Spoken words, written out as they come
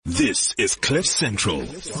This is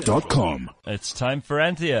CliffCentral.com. It's time for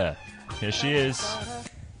Anthea. Here she is.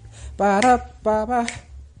 Ba-da-ba-ba,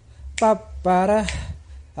 ba-ba-da,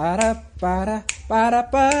 ba-da-ba-da,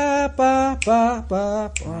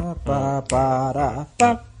 ba-da-ba-ba-ba-ba-ba-ba-da,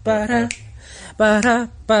 ba-ba-da,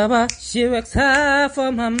 ba-da-ba-ba. She works hard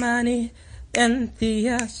for my money.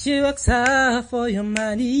 Anthea, she works hard for your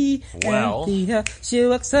money. Well. Anthea, she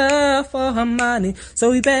works hard for her money,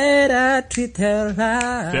 so we better treat her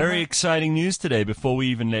right. Very exciting news today before we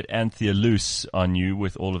even let Anthea loose on you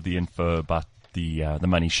with all of the info about the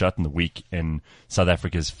money shot and the week in South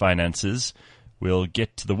Africa's finances. We'll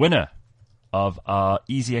get to the winner of our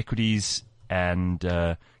Easy Equities and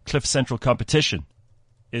Cliff Central competition.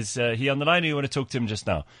 Is he on the line, or you want to talk to him just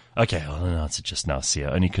now? Okay, I'll answer just now, Sia,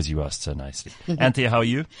 only because you asked so nicely. Anthea, how are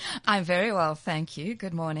you? I'm very well, thank you.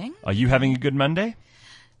 Good morning. Are you having a good Monday?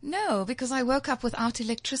 No, because I woke up without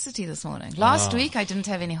electricity this morning. Last week I didn't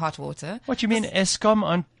have any hot water. What, you mean Eskom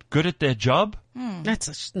aren't good at their job? No,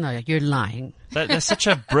 you're lying. They're such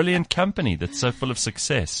a brilliant company that's so full of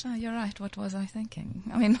success. Oh, you're right. What was I thinking?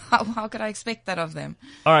 I mean, how could I expect that of them?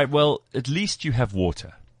 All right, well, at least you have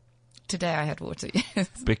water. Today I had water, yes.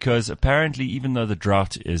 Because apparently, even though the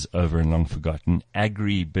drought is over and long forgotten,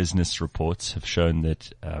 agri-business reports have shown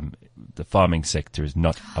that the farming sector is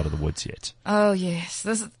not out of the woods yet. Oh, yes.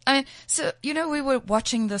 We were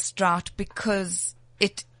watching this drought because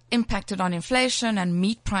it impacted on inflation and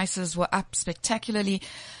meat prices were up spectacularly.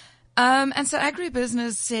 And so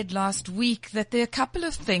agribusiness said last week that there are a couple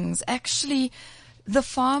of things. Actually, the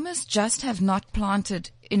farmers just have not planted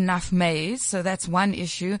enough maize, so that's one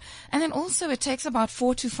issue. And then also it takes about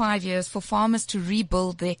 4 to 5 years for farmers to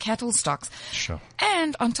rebuild their cattle stocks. Sure.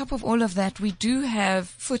 And on top of all of that, we do have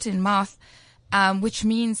foot in mouth, which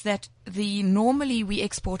means that normally we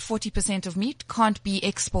export 40% of meat can't be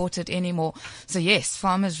exported anymore. So yes,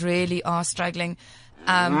 farmers really are struggling.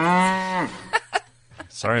 Sorry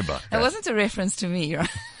about that. That wasn't a reference to me, right?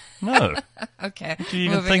 No. Okay. Do you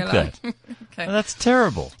even moving think along. that? Okay. Well, that's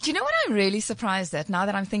terrible. Do you know what I'm really surprised at now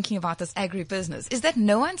that I'm thinking about this agribusiness is that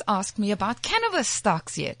no one's asked me about cannabis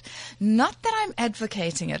stocks yet. Not that I'm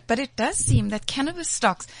advocating it, but it does seem that cannabis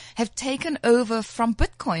stocks have taken over from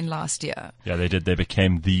Bitcoin last year. Yeah, they did. They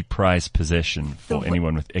became the prized possession for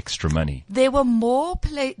anyone with extra money. There were more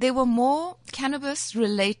cannabis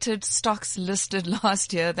related stocks listed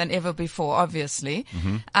last year than ever before, obviously.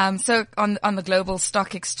 Mm-hmm. So on the global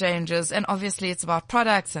stock exchanges, and obviously it's about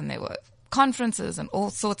products, and there were conferences and all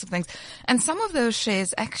sorts of things. And some of those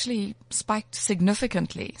shares actually spiked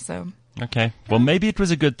significantly. So okay. Well, maybe it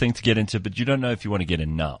was a good thing to get into, but you don't know if you want to get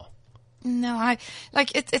in now. No,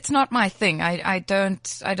 it's not my thing. I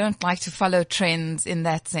don't like to follow trends in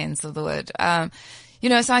that sense of the word. So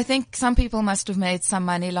I think some people must have made some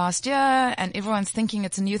money last year and everyone's thinking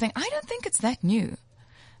it's a new thing. I don't think it's that new.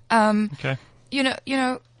 Okay.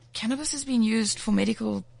 Cannabis has been used for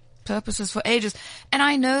medical purposes for ages. And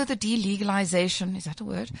I know the delegalization, is that a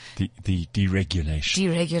word? The deregulation.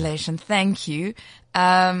 Deregulation, thank you.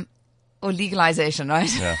 Or legalization,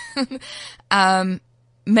 right? Yeah.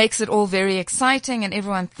 Makes it all very exciting and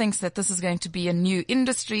everyone thinks that this is going to be a new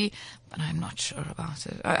industry, but I'm not sure about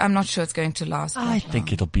it. I'm not sure it's going to last that long. I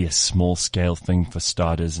think it'll be a small scale thing for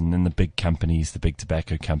starters, and then the big companies, the big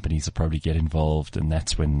tobacco companies will probably get involved, and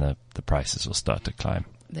that's when the prices will start to climb.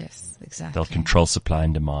 Yes, exactly. They'll control supply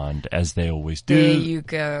and demand, as they always do. There you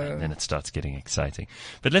go. And then it starts getting exciting.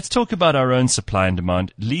 But let's talk about our own supply and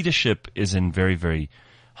demand. Leadership is in very, very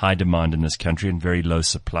high demand in this country and very low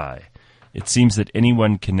supply. It seems that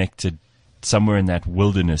anyone connected somewhere in that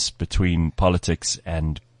wilderness between politics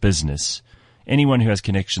and business, anyone who has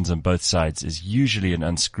connections on both sides is usually an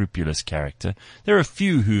unscrupulous character. There are a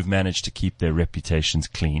few who've managed to keep their reputations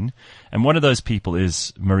clean. And one of those people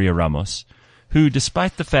is Maria Ramos, who,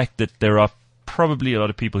 despite the fact that there are probably a lot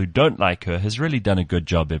of people who don't like her, has really done a good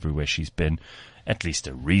job everywhere she's been, at least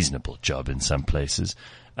a reasonable job in some places.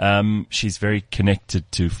 She's very connected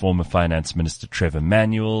to former Finance Minister Trevor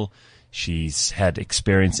Manuel. She's had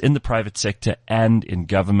experience in the private sector and in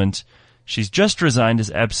government. She's just resigned as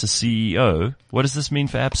ABSA CEO. What does this mean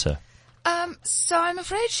for ABSA? So I'm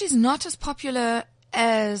afraid she's not as popular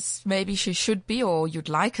as maybe she should be or you'd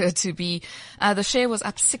like her to be. The share was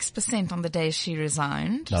up 6% on the day she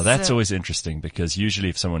resigned. Now that's always interesting because usually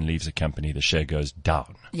if someone leaves a company, the share goes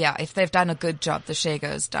down. Yeah, if they've done a good job, the share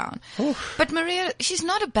goes down. Oof. But Maria, she's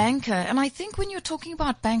not a banker. And I think when you're talking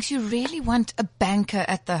about banks, you really want a banker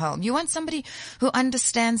at the helm. You want somebody who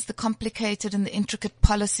understands the complicated and the intricate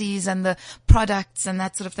policies and the products and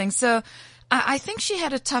that sort of thing. So I think she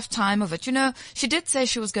had a tough time of it. She did say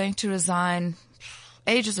she was going to resign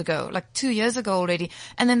ages ago, like 2 years ago already.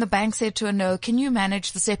 And then the bank said to her, no, can you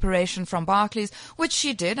manage the separation from Barclays? Which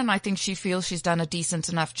she did. And I think she feels she's done a decent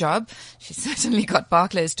enough job. She certainly got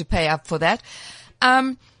Barclays to pay up for that.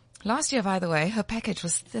 Last year, by the way, her package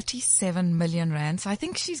was 37 million rand. So I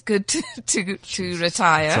think she's good to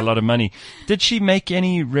retire. It's a lot of money. Did she make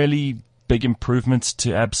any really big improvements to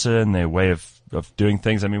ABSA and their way of doing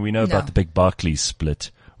things? I mean, we know about the big Barclays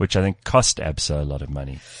split, which I think cost ABSA a lot of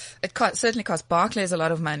money. It certainly cost Barclays a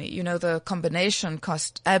lot of money. You know, the combination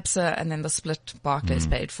cost ABSA and then the split Barclays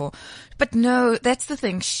paid for. But no, that's the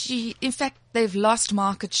thing. In fact, they've lost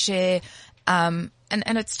market share.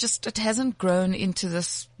 And it's just, it hasn't grown into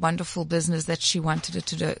this wonderful business that she wanted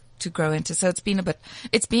it to grow into. So it's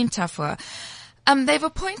been tough for her. They've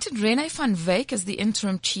appointed Rene van Wyk as the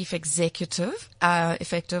interim chief executive,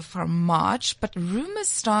 effective from March, but rumors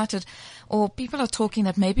started, or people are talking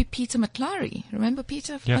that maybe Peter McClary, remember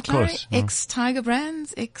Peter McClary? Of course. Ex-Tiger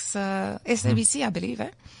Brands, ex-SABC, I believe,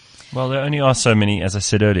 eh? Well, there only are so many, as I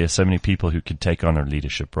said earlier, so many people who could take on a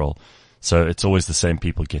leadership role. So it's always the same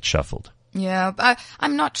people get shuffled. Yeah,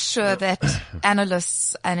 I'm not sure that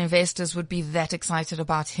analysts and investors would be that excited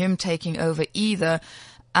about him taking over either,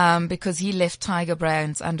 because he left Tiger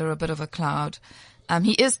Brands under a bit of a cloud.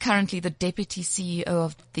 He is currently the deputy CEO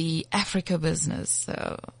of the Africa business,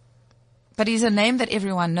 so, but he's a name that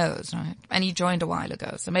everyone knows, right? And he joined a while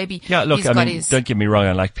ago, so maybe look, don't get me wrong,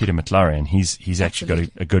 I like Peter McClary, and he's actually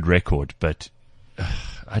got a good record, but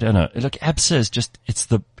I don't know. Look, ABSA is just it's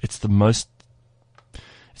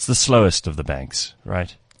the slowest of the banks,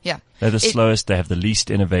 right? Yeah. They're the slowest. They have the least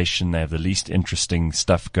innovation. They have the least interesting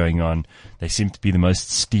stuff going on. They seem to be the most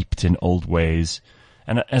steeped in old ways.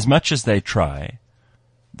 And as much as they try,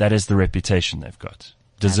 that is the reputation they've got,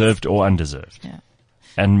 deserved or undeserved. Yeah.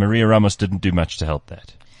 And Maria Ramos didn't do much to help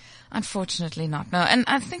that. Unfortunately not, no. And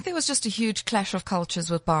I think there was just a huge clash of cultures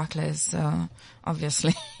with Barclays, so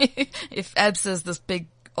obviously. If ABSA is this big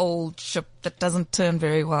old ship that doesn't turn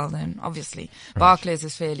very well, then obviously Barclays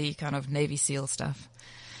is fairly kind of Navy SEAL stuff.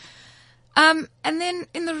 And then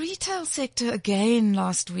in the retail sector again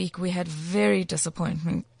last week we had very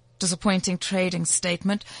disappointing trading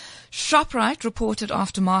statement. Shoprite reported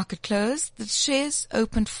after market close that shares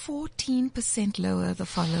opened 14% lower the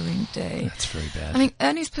following day. That's very bad. I mean,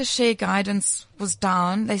 earnings per share guidance was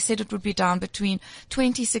down. They said it would be down between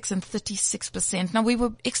 26 and 36%. Now we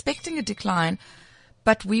were expecting a decline,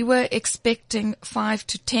 but we were expecting 5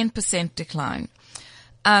 to 10% decline.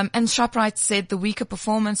 And Shoprite said the weaker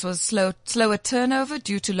performance was slower turnover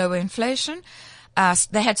due to lower inflation.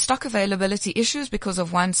 They had stock availability issues because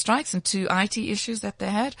of 1 strikes and 2 IT issues that they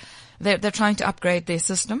had. They're trying to upgrade their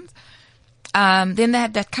systems. Then they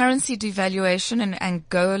had that currency devaluation in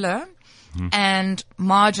Angola. And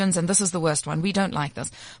margins, and this is the worst one, we don't like this.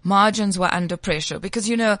 Margins were under pressure because,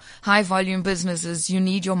 you know, high volume businesses, you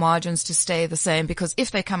need your margins to stay the same, because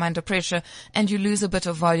if they come under pressure and you lose a bit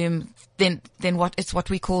of volume, then it's what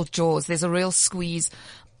we call jaws. There's a real squeeze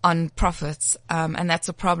on profits, and that's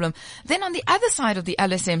a problem. Then on the other side of the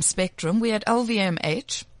LSM spectrum, we had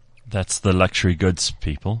LVMH. That's the luxury goods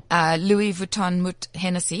people. Louis Vuitton, Moët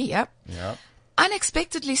Hennessy, yep. Yeah.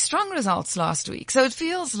 Unexpectedly strong results last week. So it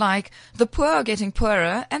feels like the poor are getting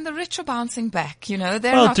poorer and the rich are bouncing back. You know,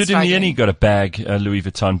 they're not struggling. Well, Dudinieni got a bag, a Louis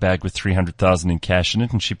Vuitton bag with 300,000 in cash in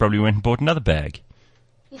it, and she probably went and bought another bag.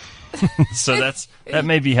 So that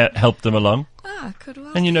maybe helped them along. Could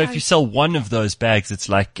well. And you know, if you sell one of those bags, it's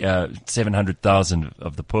like 700,000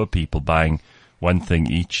 of the poor people buying one thing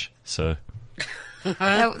each. So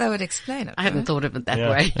that would explain it. I hadn't thought of it that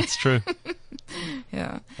way. That's true.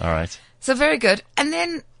 Yeah. All right. So very good. And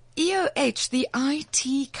then EOH, the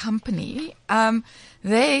IT company,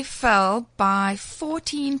 they fell by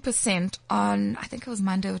 14% on, I think it was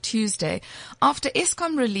Monday or Tuesday, after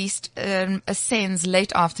Eskom released a SENS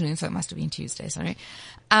late afternoon, so it must have been Tuesday, sorry,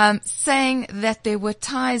 saying that there were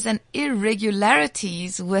ties and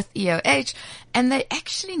irregularities with EOH, and they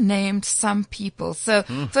actually named some people. So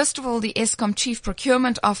first of all, the Eskom chief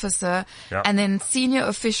procurement officer and then senior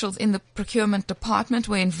officials in the procurement department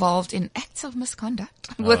were involved in acts of misconduct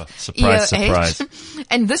with EOH. Surprise.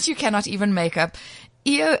 And this you cannot even make up.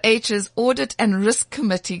 EOH's audit and risk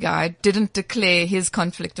committee guy didn't declare his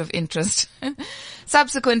conflict of interest.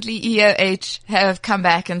 Subsequently, EOH have come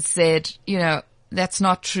back and said, you know, that's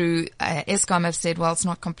not true. Eskom have said, well, it's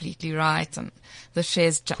not completely right, and the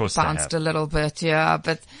shares bounced a little bit, yeah.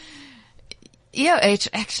 But EOH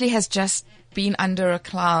actually has just been under a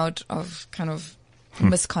cloud of kind of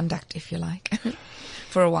misconduct, if you like,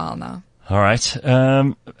 for a while now. All right.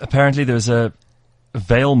 Apparently there was a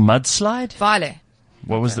Vale mudslide. Vale.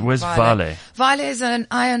 Where's Vale? Vale is an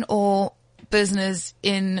iron ore business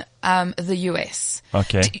in the US.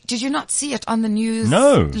 Okay. Did you not see it on the news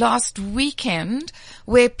No. last weekend,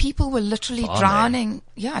 where people were literally drowning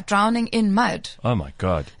in mud, Oh my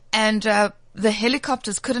God. and the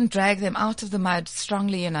helicopters couldn't drag them out of the mud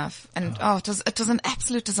strongly enough, and it was an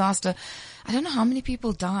absolute disaster. I don't know how many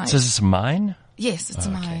people died. So is this a mine? Yes, it's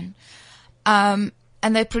a mine.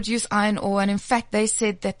 And they produce iron ore, and in fact they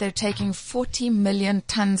said that they're taking 40 million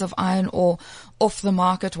tons of iron ore off the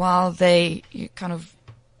market while they kind of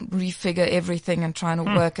refigure everything and trying to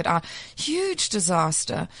work it out. Huge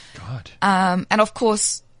disaster. God. And of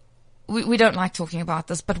course, we don't like talking about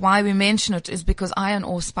this, but why we mention it is because iron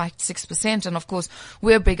ore spiked 6%, and of course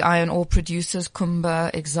we're big iron ore producers,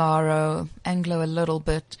 Kumba, Exaro, Anglo a little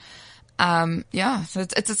bit. So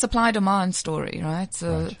it's a supply-demand story, right?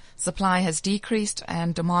 So supply has decreased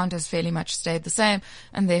and demand has fairly much stayed the same,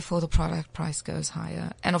 and therefore the product price goes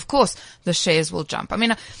higher. And of course, the shares will jump. I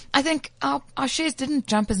mean, I think our shares didn't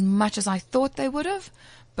jump as much as I thought they would have,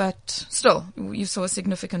 but still, you saw a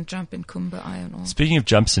significant jump in Kumba iron ore. Speaking of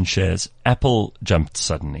jumps in shares, Apple jumped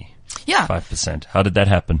suddenly. Yeah. 5%. How did that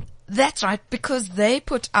happen? That's right, because they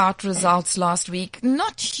put out results last week.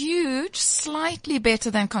 Not huge, slightly better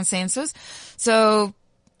than consensus. So,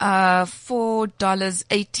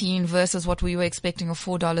 $4.18 versus what we were expecting of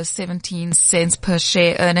 $4.17 per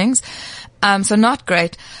share earnings. So not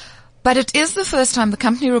great. But it is the first time the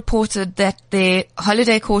company reported that their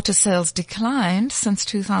holiday quarter sales declined since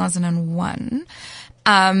 2001.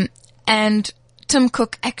 And Tim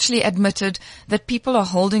Cook actually admitted that people are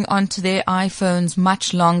holding on to their iPhones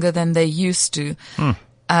much longer than they used to. So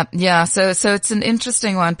it's an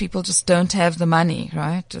interesting one. People just don't have the money,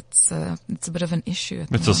 right? It's a bit of an issue.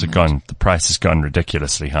 It's also gone, the price has gone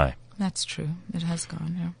ridiculously high. That's true. It has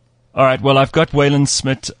gone, yeah. All right. Well, I've got Waylon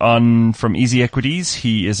Smith on from Easy Equities.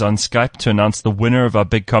 He is on Skype to announce the winner of our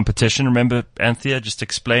big competition. Remember, Anthea, just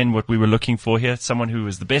explain what we were looking for here. Someone who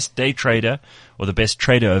was the best day trader or the best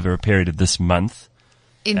trader over a period of this month.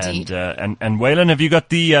 Indeed. And Waylon, have you got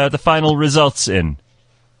the final results in?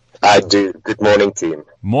 I do. Good morning, team.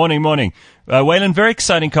 Morning. Waylon, very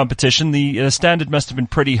exciting competition. The standard must have been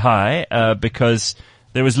pretty high, because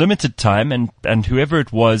there was limited time and whoever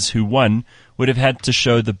it was who won would have had to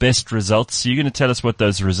show the best results. So you're going to tell us what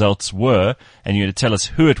those results were, and you're going to tell us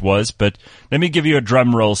who it was, but let me give you a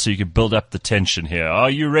drum roll so you can build up the tension here.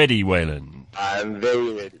 Are you ready, Waylon? I'm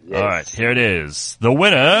very ready, yes. All right, here it is. The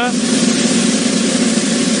winner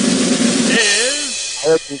is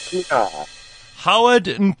Howard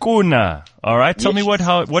Nkuna. All right, tell me what did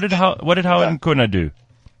Howard Nkuna do?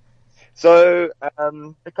 So,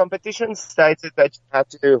 the competition stated that you had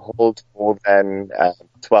to hold more than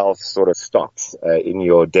 12 sort of stocks in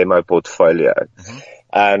your demo portfolio. Mm-hmm.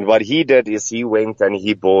 And what he did is he went and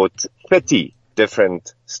he bought 30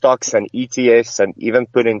 different stocks and ETFs and even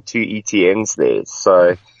put in 2 ETNs there.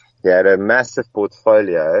 So he had a massive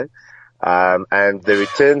portfolio. And the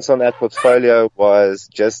returns on that portfolio was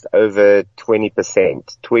just over 20%,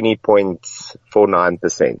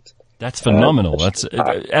 20.49%. That's phenomenal.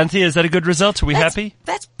 Anthea, is that a good result? Are we happy?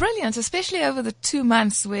 That's brilliant, especially over the 2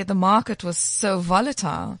 months where the market was so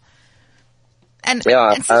volatile. And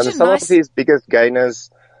some of his biggest gainers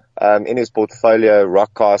in his portfolio: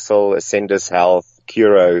 Rockcastle, Ascendus Health,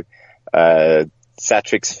 Curo,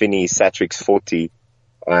 Satrix Fini, Satrix 40,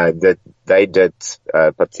 that they did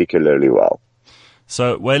particularly well.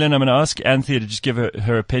 So, Waylon, I'm going to ask Anthea to just give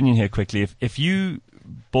her opinion here quickly. If you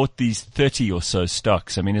bought these 30 or so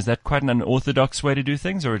stocks, I mean, is that quite an unorthodox way to do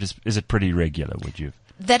things, or is it pretty regular, would you?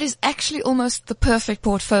 That is actually almost the perfect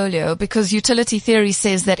portfolio, because utility theory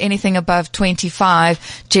says that anything above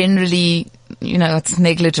 25 generally, it's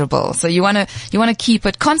negligible. So you want to keep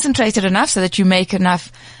it concentrated enough so that you make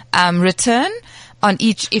enough return on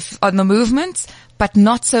on the movements, but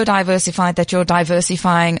not so diversified that you're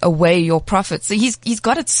diversifying away your profits. So he's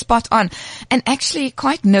got it spot on. And actually,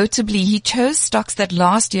 quite notably, he chose stocks that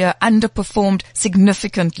last year underperformed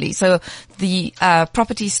significantly. So the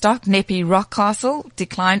property stock, Nepi Rockcastle,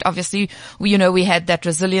 declined. Obviously, we had that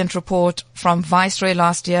resilient report from Viceroy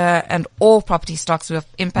last year, and all property stocks were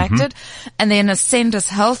impacted. Mm-hmm. And then Ascendus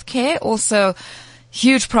Healthcare also,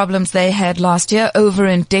 huge problems they had last year, over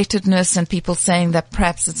indebtedness and people saying that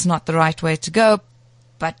perhaps it's not the right way to go,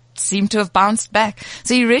 but seem to have bounced back.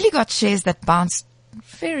 So you really got shares that bounced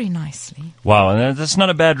very nicely. Wow, and that's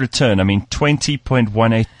not a bad return. I mean,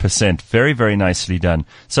 20.18%. Very, very nicely done.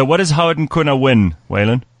 So what does Howard Nkuna win,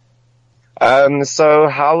 Waylon? So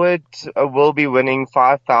Howard will be winning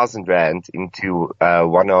 5,000 Rand into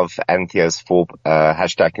one of Anthea's 4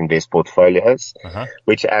 hashtag invest portfolios,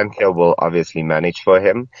 which Anthea will obviously manage for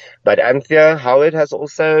him. But Howard has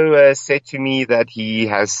also said to me that he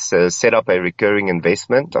has set up a recurring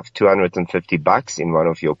investment of $250 in one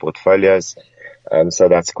of your portfolios. So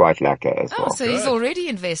that's quite lekker as well. Oh, so he's already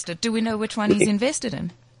invested. Do we know which one he's invested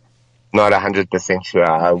in? Not 100% sure.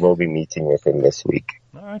 I will be meeting with him this week.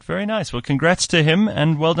 All right, very nice. Well, congrats to him,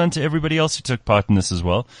 and well done to everybody else who took part in this as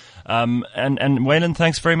well. And Waylon,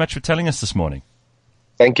 thanks very much for telling us this morning.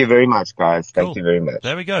 Thank you very much, guys. Thank you very much.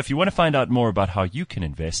 There we go. If you want to find out more about how you can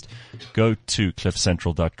invest, go to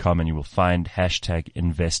cliffcentral.com and you will find hashtag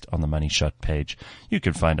invest on the Money Shot page. You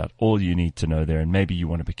can find out all you need to know there, and maybe you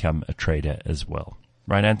want to become a trader as well.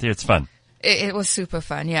 Right, Anthea? It's fun. It was super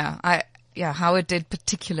fun, yeah. Howard did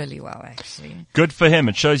particularly well, actually. Good for him.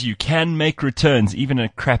 It shows you can make returns even in a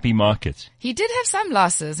crappy market. He did have some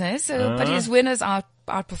losses, but his winners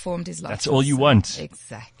outperformed his losses. That's all you want.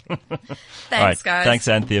 Exactly. Thanks, right. guys. Thanks,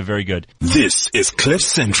 Anthea. Very good. This is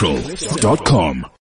cliffcentral.com.